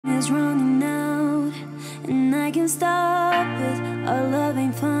Is running out, and I can stop it. Our love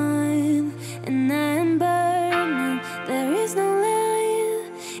ain't fine, and I am burning. There is no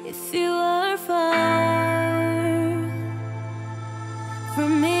line if you are far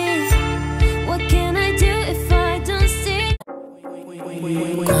from me. What can I do if I don't see?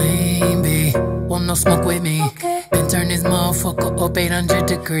 Queen bee, want no smoke with me? Okay. Then turn this motherfucker up 800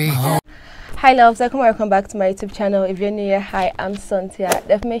 degrees. Hi loves, welcome back to my YouTube channel. If you're new here, hi, I'm Sonia.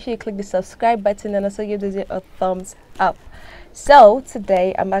 Definitely make sure you click the subscribe button and also give this video a thumbs up. So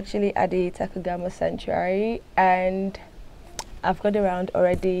today I'm actually at the Tacugama Sanctuary and I've got around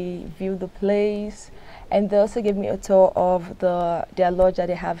already, viewed the place, and they also gave me a tour of their lodge that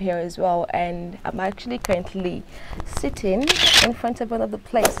they have here as well. And I'm actually currently sitting in front of one of the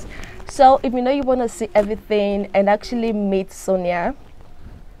place. So if you know you want to see everything and actually meet Sonia,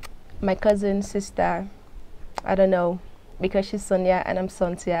 my cousin, sister, I don't know, because she's Sonia and I'm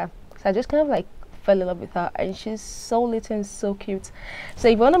Sonia. So I just kind of like fell in love with her, and she's so little and so cute. So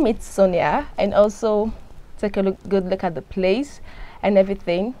if you want to meet Sonia and also take a good look at the place and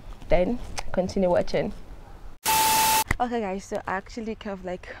everything, then continue watching. Okay guys, so I actually kind of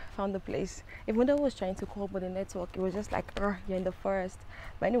like found the place. Even though I was trying to call but the network, it was just like, you're in the forest.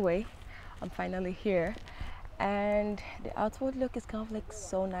 But anyway, I'm finally here. And the outward look is kind of like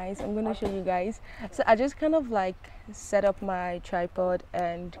so nice. I'm going to show you guys. So I just kind of like set up my tripod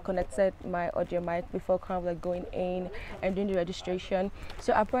and connected my audio mic before kind of like going in and doing the registration.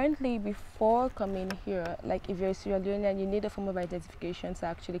 So apparently before coming here, like if you're a Sierra Leonean, you need a form of identification to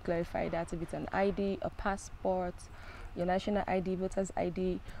actually clarify that, if it's an ID, a passport, your national ID, voter's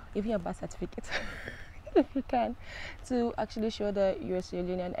ID, even your birth certificate. If you can, to actually show that you're a Sierra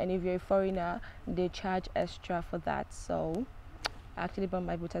Leonean. And if you're a foreigner, they charge extra for that. So I actually brought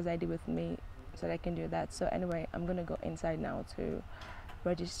my voter's ID with me so that I can do that. So anyway, I'm gonna go inside now to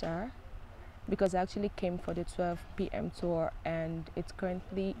register, because I actually came for the 12 p.m. tour and it's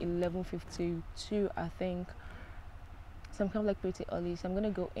currently 11:52, I think. So I'm kind of like pretty early, so I'm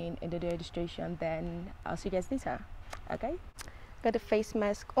gonna go in and do the registration, then I'll see you guys later. Okay, got the face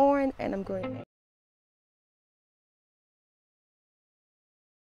mask on and I'm going in.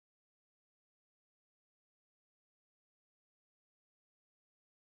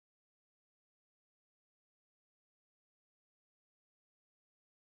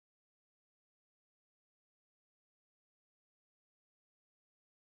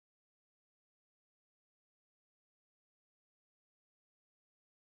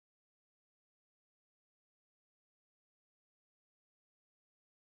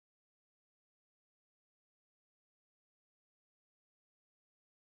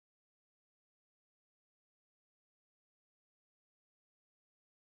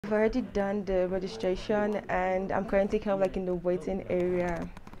 I've already done the registration and I'm currently kind of like in the waiting area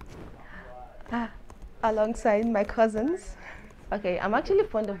alongside my cousins. Okay, I'm actually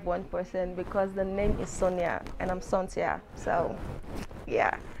fond of one person because the name is Sonia and I'm Sonia, so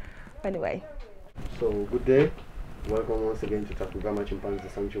yeah. Anyway, so good day, welcome once again to Tacugama Chimpanzee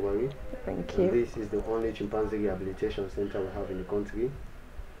Sanctuary. Thank you. This is the only chimpanzee rehabilitation center we have in the country.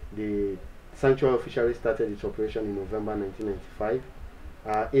 The sanctuary officially started its operation in November 1995.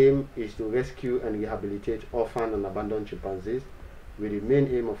 Our aim is to rescue and rehabilitate orphaned and abandoned chimpanzees with the main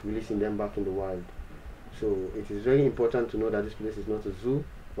aim of releasing them back in the wild. So it is very important to know that this place is not a zoo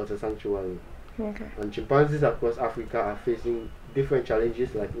but a sanctuary. Okay. And chimpanzees across Africa are facing different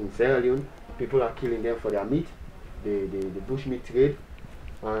challenges. Like in Sierra Leone, people are killing them for their meat, the bushmeat trade,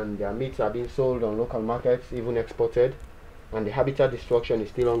 and their meats are being sold on local markets, even exported. And the habitat destruction is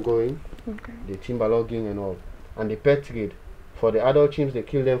still ongoing, the timber logging and all. And the pet trade. For the adult chimps, they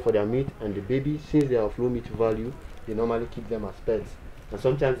kill them for their meat, and the babies, since they are of low meat value, they normally keep them as pets. And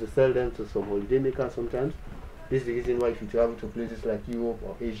sometimes they sell them to some holiday makers sometimes. This is the reason why if you travel to places like Europe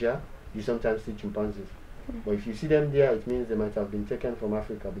or Asia, you sometimes see chimpanzees. But if you see them there, it means they might have been taken from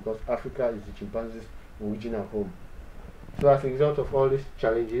Africa, because Africa is the chimpanzees' original home. So as a result of all these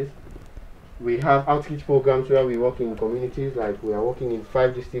challenges, we have outreach programs where we work in communities. Like we are working in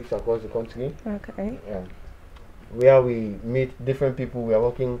 5 districts across the country. Okay. Where we meet different people. We are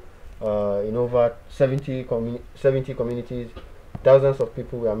working in over 70 communities, thousands of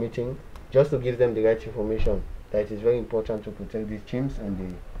people we are meeting, just to give them the right information that it is very important to protect these chimps and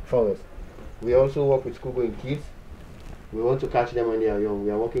the forest. We also work with school-going kids. We want to catch them when they are young.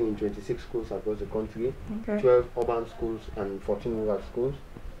 We are working in 26 schools across the country, 12 urban schools and 14 rural schools.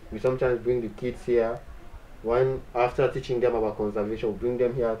 We sometimes bring the kids here. When after teaching them about conservation, we bring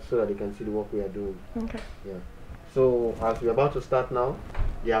them here so that they can see the work we are doing. Yeah. So as we're about to start now,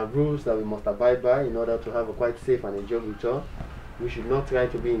 there are rules that we must abide by in order to have a quite safe and enjoyable tour. we should not try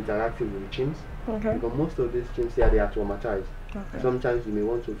to be interactive with the chimps, because most of these chimps here, they are traumatized. Sometimes you may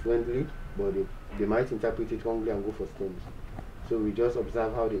want to friendly, but they might interpret it wrongly and go for stings. So we just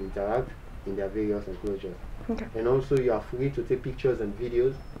observe how they interact in their various enclosures. And also you are free to take pictures and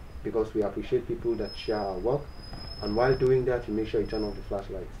videos, because we appreciate people that share our work. And while doing that, you make sure you turn off the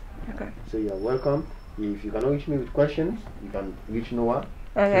flashlights. So you are welcome. If you cannot reach me with questions, you can reach Noah.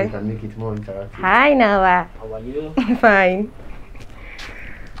 So you can make it more interactive. Hi Noah. How are you? Fine.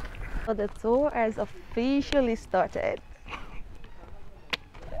 So the tour has officially started.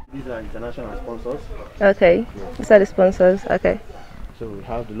 These are international sponsors. Okay. These are the sponsors. Okay. So we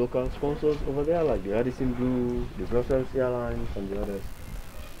have the local sponsors over there, like the Radisson Blue, the Brussels Airlines, and the others.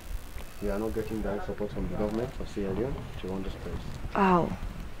 We are not getting direct support from the government of Sierra Leone to run this place. Oh.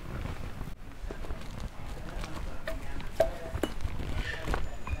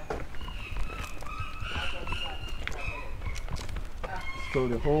 So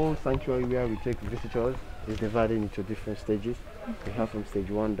the whole sanctuary where we take visitors is divided into different stages. We have from stage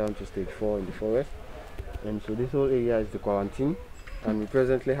 1 down to stage 4 in the forest. And so this whole area is the quarantine. And we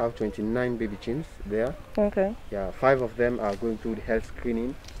presently have 29 baby chimps there. Okay. Yeah, 5 of them are going through the health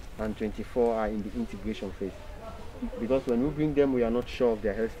screening, and 24 are in the integration phase. Because when we bring them, we are not sure of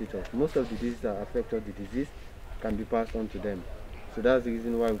their health status. Most of the diseases that affect us, the disease can be passed on to them. So that's the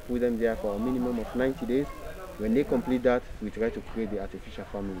reason why we put them there for a minimum of 90 days. When they complete that, we try to create the artificial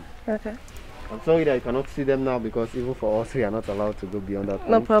family. Okay. I'm sorry that you cannot see them now, because even for us, we are not allowed to go beyond that point.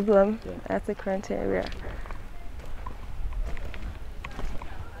 No problem. Yeah. That's a quarantine area.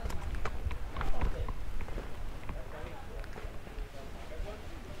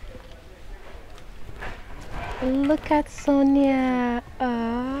 Look at Sonia.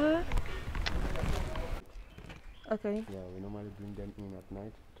 Okay. Yeah, we normally bring them in at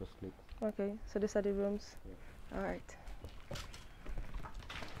night to sleep. Okay, so these are the rooms. Yeah. All right.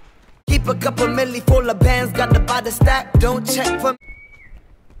 Keep a couple milli full of bands, got the by the stack, don't check for.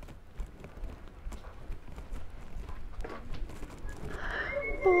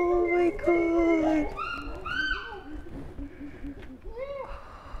 Oh my god.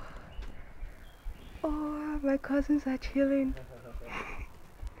 Oh, my cousins are chilling.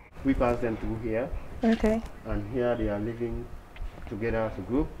 We pass them through here, Okay. and here they are living together as a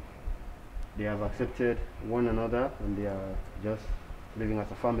group. They have accepted one another, and they are just living as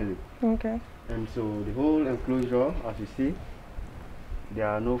a family. Okay. And so the whole enclosure, as you see, there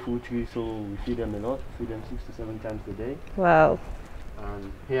are no food trees, so we feed them a lot. We feed them 6 to 7 times a day. Wow.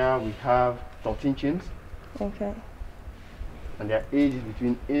 And here we have 13 chimps, Okay. and their age is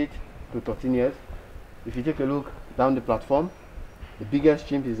between 8 to 13 years. If you take a look down the platform, the biggest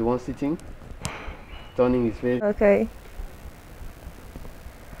chimp is the one sitting, turning his face. Okay.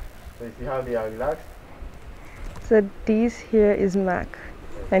 So you see how they are relaxed. So this here is Mac,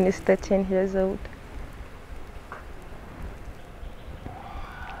 and he's 13 years old.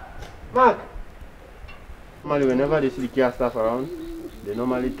 Mark! Normally, whenever they see the care staff around, they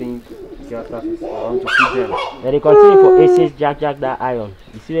normally think the care staff is around to feed them. Then they continue for A6 jack that iron.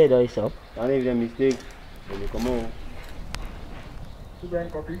 You see where it is up? And if they mistake, then they come home. Put them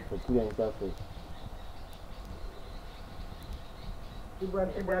copy. So put them inside first.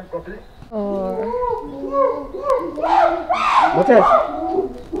 Copy. Oh. What's that?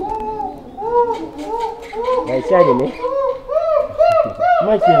 Yeah, it's ready, me.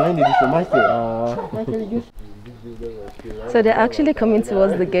 So they're actually coming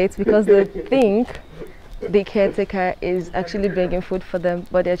towards the gates because they think the caretaker is actually bringing food for them,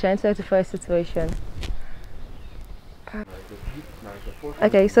 but they're trying to rectify a situation.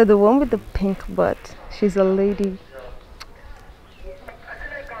 Okay, so the one with the pink butt, she's a lady.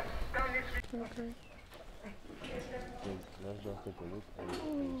 Okay. Let's just take a look and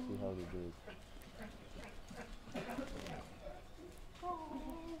see how they do it.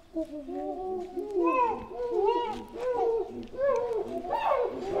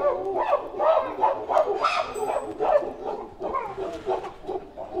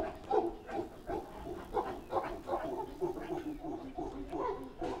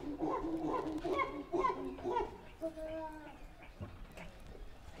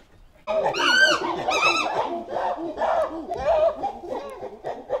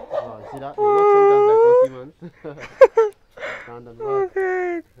 See that? They work sometimes like us humans. Stand and work.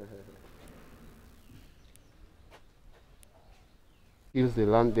 Skills they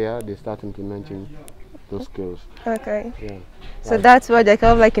learn there, they start implementing those skills. Okay. Yeah. So that's why they're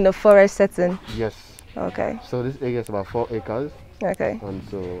kind of like in a forest setting. Yes. Okay. So this area is about 4 acres. Okay. And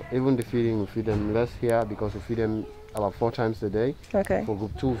so even the feeding, we feed them less here because we feed them about 4 times a day. Okay. For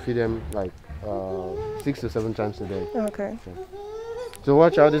group 2, we feed them like 6 to 7 times a day. Okay. So. So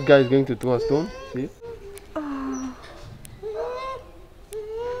watch out, this guy is going to throw a stone. See?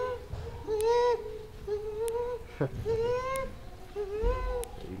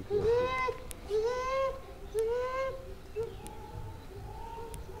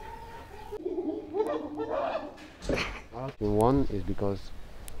 One is because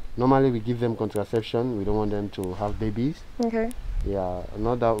normally we give them contraception. We don't want them to have babies. Okay. Yeah,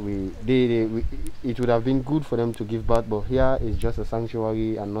 not that it would have been good for them to give birth, but here is just a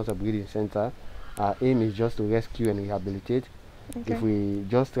sanctuary and not a breeding center. Our aim is just to rescue and rehabilitate. Okay. If we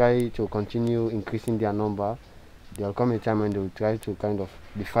just try to continue increasing their number, there'll come a time when they will try to kind of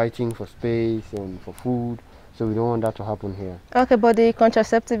be fighting for space and for food. So we don't want that to happen here. Okay, but the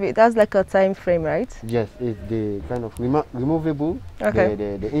contraceptive, that's like a time frame, right? Yes, it's the kind of removable, Okay.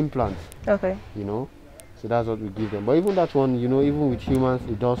 the implant, Okay. you know. So that's what we give them. But even that one, you know, even with humans,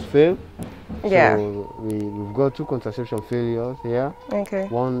 it does fail. Yeah. So we've got 2 contraception failures here. Okay.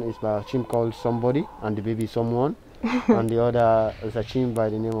 One is by a chimp called Somebody, and the baby is Someone. And the other is a chimp by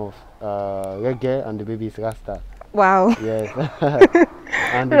the name of Reggae, and the baby is Rasta. Wow. Yes.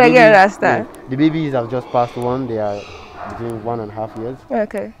 And Reggae Rasta. yes, the babies have just passed 1. They are between 1.5 years.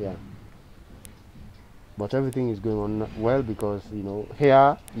 Okay. Yeah. But everything is going on well because, you know,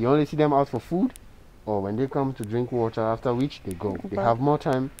 here you only see them out for food or when they come to drink water, after which they go. They have more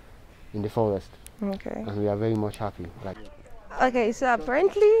time in the forest. Okay. And we are very much happy. Like, Okay, so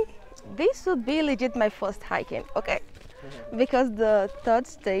apparently this would be legit my first hiking, okay? Because the 3rd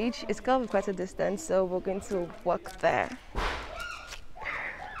stage is covered quite a distance, so we're going to walk there.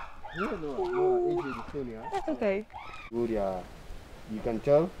 Okay. You can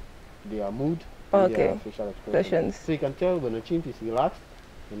tell their mood, Okay. their facial expressions. Expressions. So you can tell when a chimp is relaxed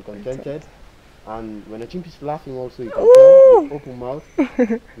and contented, and when a chimp is laughing also, you can tell with open mouth,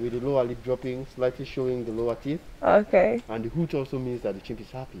 with the lower lip dropping, slightly showing the lower teeth, Okay. and the hoot also means that the chimp is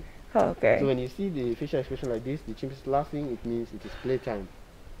happy. Okay. So when you see the facial expression like this, the chimp is laughing, it means it is playtime.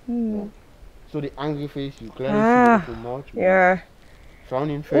 Yeah. So the angry face, you clearly see the open mouth. Yeah.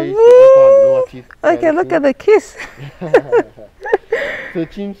 Frowning face, the upper and the lower teeth. Okay, look at the kiss. So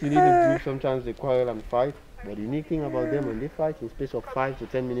chimps, you need to do, sometimes they quarrel and fight, but the unique thing about them, when they fight in space of 5 to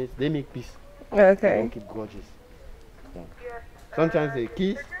 10 minutes, they make peace. They Okay. don't keep grudges. Yeah. Sometimes they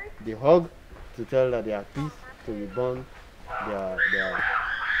kiss, they hug to tell that they are peace, to rebond. They are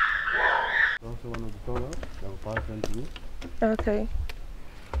also one of the tunnels that will pass them to me. Okay.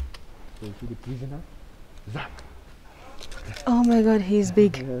 So you see the prisoner? Zap! Oh my god, he's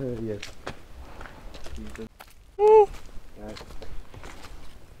big. Yes. Right.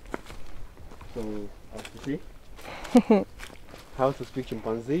 So, as you see, how to speak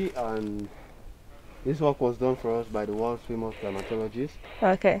chimpanzee, and this work was done for us by the world's famous primatologist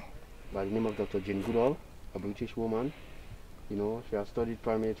Okay. by the name of Dr. Jane Goodall, a British woman. You know, she has studied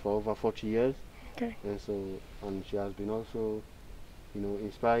primates for over 40 years. Okay. And she has been also, you know,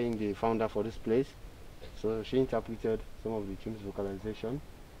 inspiring the founder for this place. So she interpreted some of the chimp's vocalization,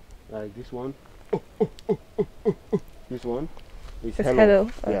 like this one. This one is It's hello. hello.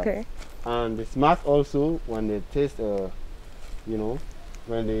 Yeah. Okay. And the smack also, when they taste, you know,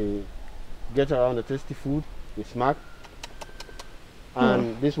 when they get around the tasty food, they smack.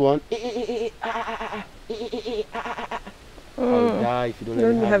 And this one, I'll die if you don't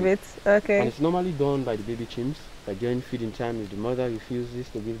let me have it. Okay. And it's normally done by the baby chimps. Like during feeding time, if the mother refuses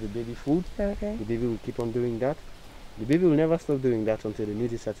to give the baby food, Okay. the baby will keep on doing that. The baby will never stop doing that until the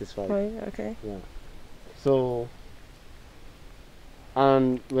need is satisfied. Right, okay. Yeah. So,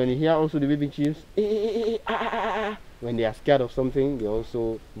 and when you hear also the baby chimps, when they are scared of something, they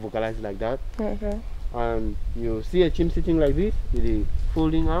also vocalize like that. Okay. And you see a chimp sitting like this with the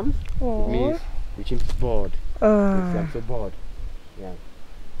folding arms, it means the chimp is bored. I'm so bored. Yeah.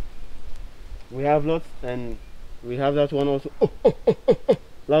 We have lots, and we have that one also.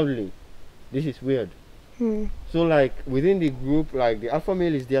 Loudly. This is weird. So like within the group, like the alpha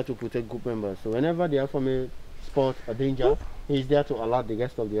male is there to protect group members. So whenever the alpha male spots a danger, he's there to alert the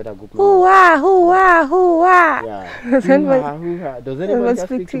rest of the other group members. Hoo-wah, hoo-wah, hoo-wah. Yeah. Does anybody- Hoo-ha, hoo-ha. Does anybody Does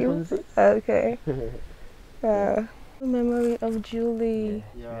speak to you? chimpanzee? Okay. Memory of Julie.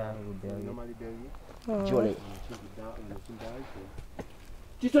 Yeah, normally bury. Oh. Julie.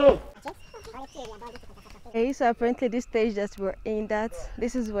 Tito! Okay, so apparently this stage that we're in, that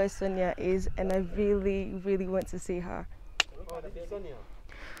this is where Sonia is, and I really, really want to see her. Oh, this is Sonia.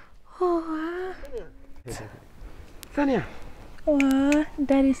 Oh, Sonia! wow,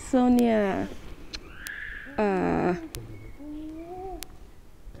 that is Sonia.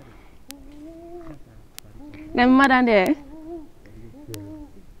 The mother there.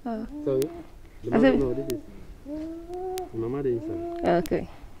 Sorry? I said- No, this is. Mama the inside. Okay.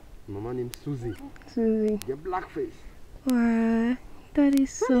 Mama named Susie. Susie. The black face. Wow, that is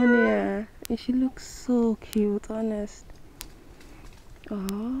Sonia. And she looks so cute, honest.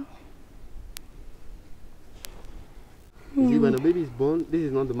 Oh. You see, when a baby is born, this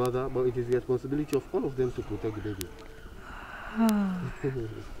is not the mother, but it is the responsibility of all of them to protect the baby.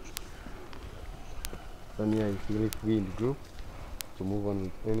 Sonia is really free in the group to move on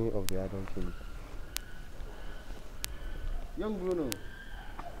with any of the adult children. Young Bruno.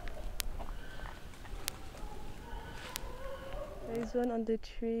 There is one on the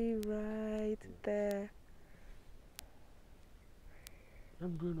tree right there.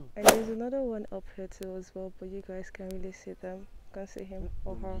 Young Bruno. And there's another one up here too as well, but you guys can't really see them. You can't see him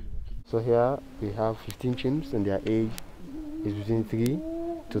or her. So here we have 15 chimps and their age is between 3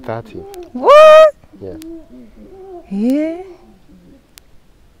 to 30. What? Yeah. Yeah.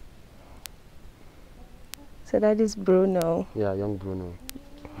 So that is Bruno. Yeah, young Bruno.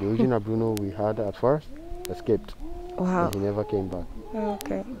 The original Bruno we had at first escaped. Wow. And he never came back.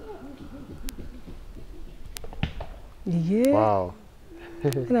 Okay. Yeah. Wow.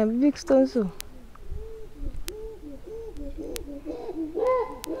 And a big stone too.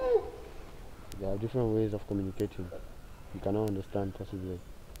 There are different ways of communicating. You cannot understand possibly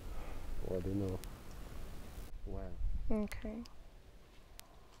what they know. Wow. Okay.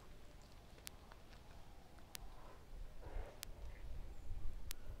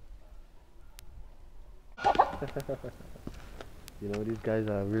 You know, these guys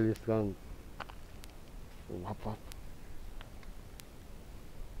are really strong. Wap wap.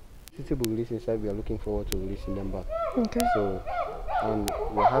 Suitable release inside, we are looking forward to releasing them back. Okay. So, and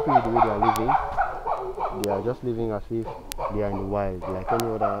we're happy with the way they are living. They are just living as if they are in the wild, like any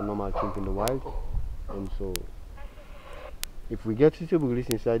other normal chimp in the wild. And so, if we get suitable release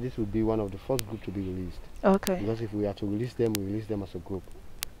inside, this would be one of the first group to be released. Okay. Because if we are to release them, we release them as a group.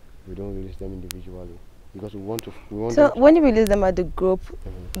 We don't release them individually. Because we want So them when you release them at the group,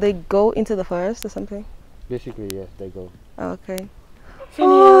 they go into the forest or something? basically, yes, they go. Okay.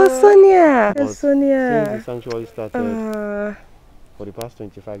 Oh, Sonia! But Yes, Sonia. Since the sanctuary started, for the past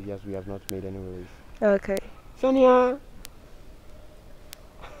 25 years, we have not made any release. Okay. Sonia!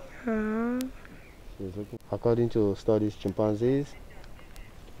 According to studies, chimpanzees,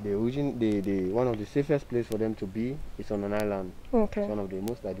 one of the safest place for them to be is on an island. Okay. It's one of the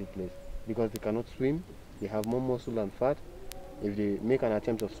most ideal place because they cannot swim. They have more muscle and fat. If they make an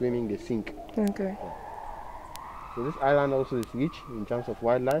attempt of swimming, they sink. Okay. So this island also is rich in terms of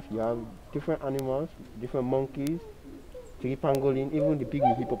wildlife. You have different animals, different monkeys, tree pangolin, even the big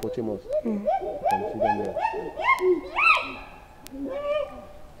hippopotamus. You can see them there.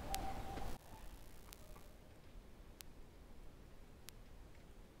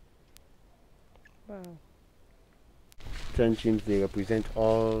 Wow. 10 chimps, they represent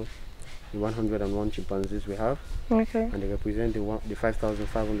all the 101 chimpanzees we have. Okay. And they represent the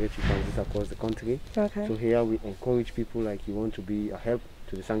 5,500 chimpanzees across the country. Okay. So here we encourage people, like you want to be a help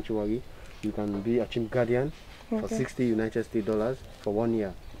to the sanctuary, you can be a chimp guardian for $60 United States for 1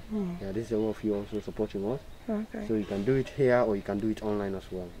 year. Yeah, this is a way of you also supporting us. Okay. So you can do it here or you can do it online as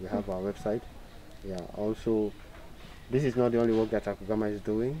well. We have our website. Yeah, also this is not the only work that Tacugama is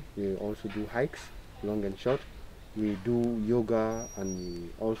doing. We also do hikes, long and short. We do yoga and we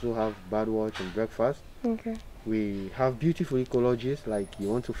also have birdwatch and breakfast. Okay. We have beautiful ecologies, like you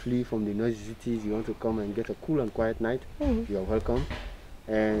want to flee from the noisy cities, you want to come and get a cool and quiet night, you are welcome.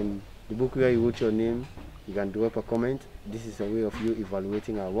 And the book where you wrote your name, you can drop a comment. This is a way of you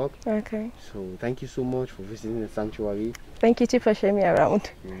evaluating our work. Okay. So thank you so much for visiting the sanctuary. Thank you too for showing me around.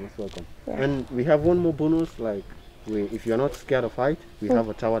 You're most welcome. Yeah. And we have one more bonus, like if you're not scared of height, we have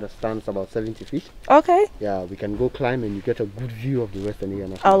a tower that stands about 70 feet. Okay. Yeah, we can go climb and you get a good view of the Western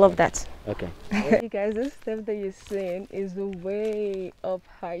Area. I love that. Okay. You guys, this step that you're seeing is way up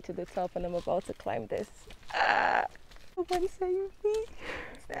high to the top, and I'm about to climb this. Nobody say you me.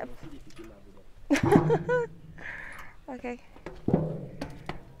 Step. Okay.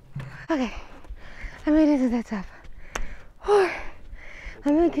 Okay. I made it to the top.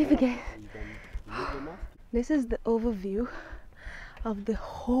 I'm gonna keep again. This is the overview of the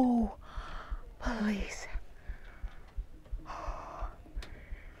whole place.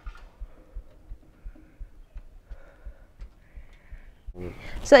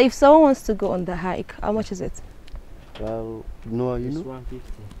 So if someone wants to go on the hike, how much is it? Well, no, you know?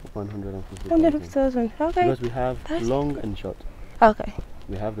 150. 150,000. Okay. Because we have long and short. Okay.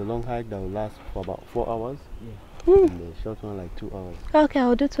 We have the long hike that will last for about 4 hours. Yeah. And the short one like 2 hours. Okay,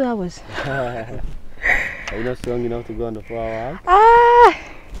 I'll do 2 hours. Are you not strong enough to go on the 4 hour hike?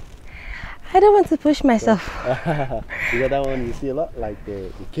 I don't want to push myself. The other one you see a lot, like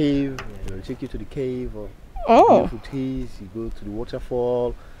the cave. They'll take you to the cave or Oh. beautiful trees. You go to the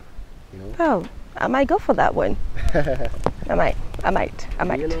waterfall. You know. Oh, I might go for that one. I might.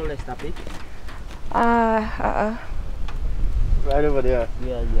 You know, let's stop it. Right over there.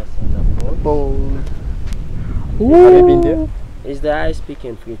 Yeah, yes, on the boat. Bowl. Ooh. Have you been there? It's the highest peak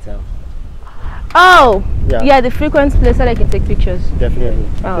in Freetown. Oh, Yeah. yeah, the frequent place that I can take pictures. Definitely.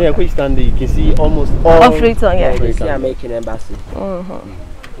 Oh, Yeah, quick stand there. You can see almost all of Freetown, yeah. You see Freetown. American embassy.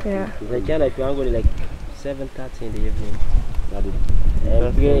 Yeah. Like, kind of, if you want to go to like 7:30 in the evening. That is-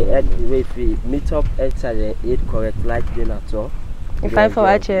 And if we meet up at 8 correct light dinner tour. You find for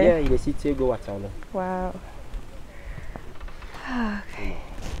watch Yeah, in the city go what town. Wow. Okay.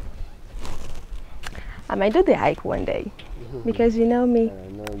 I might do the hike one day because you know me.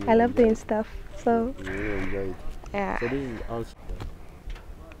 I know you I love enjoy doing it. stuff. So You really enjoy it. yeah, So this is also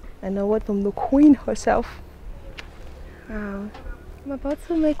I know what from the queen herself. Wow. I'm about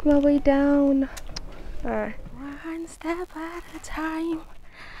to make my way down. Alright. One step at a time.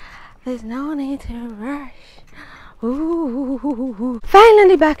 There's no need to rush. Ooh.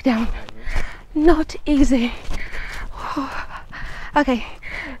 Finally back down. Not easy. Okay,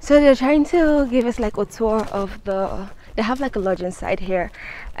 so they're trying to give us like a tour of the, they have like a lodge inside here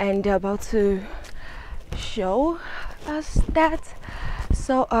and they're about to show us that.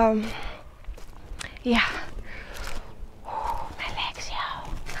 So yeah. My legs,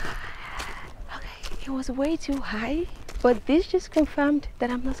 yo. Okay, it was way too high, but this just confirmed that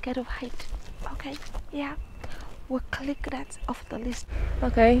I'm not scared of height. Okay, yeah, we'll click that off the list.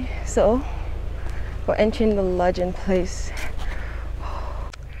 Okay, so we're entering the lodging place.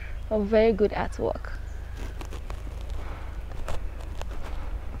 Oh, very good artwork.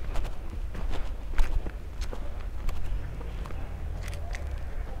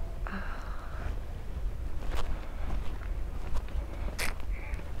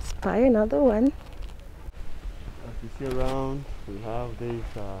 Spy another one. As you see around, we have these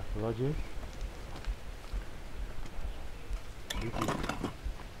lodges.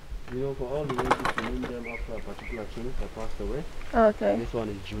 You know, for all the lodges, to name them after a particular king that passed away. Okay, This one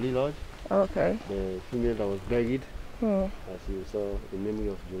is Julie Lodge, okay. the female that was buried, Hmm. as you saw, in memory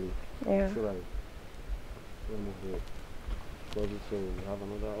of Julie. Yeah. So like one of the lodges. So we have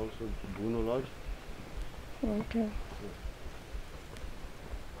another also, Bruno Lodge. Okay.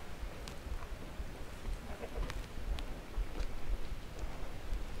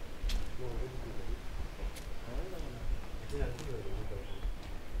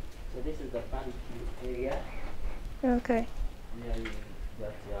 so this is the barbecue area. Okay. Yeah, you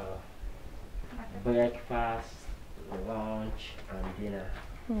got your breakfast, lunch, and dinner.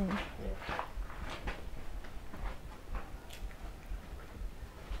 Hmm. Yeah.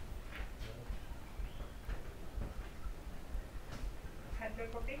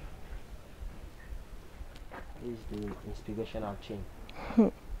 This is the inspirational chain.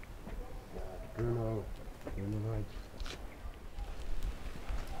 Bruno Lodge.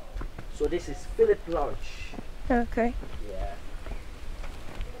 So this is Philip Lodge. Okay. Yeah.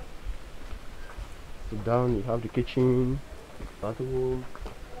 So down you have the kitchen, bathroom,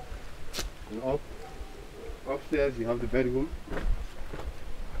 and upstairs you have the bedroom.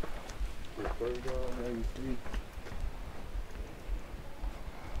 The corridor where you sleep.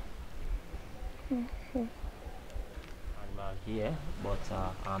 Animal here, but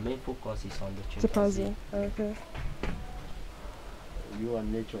our main focus is on the Chimpanzee. chimpanzee. Okay. You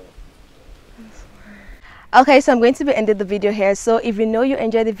and nature. Okay, so I'm going to be ending the video here. So if you know you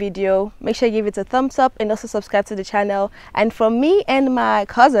enjoyed the video, make sure you give it a thumbs up and also subscribe to the channel. And from me and my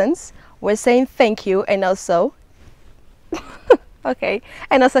cousins, we're saying thank you, and also okay,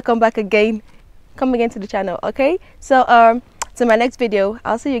 and also come again to the channel. Okay, so to my next video,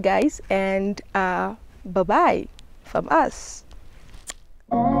 I'll see you guys, and bye bye from us.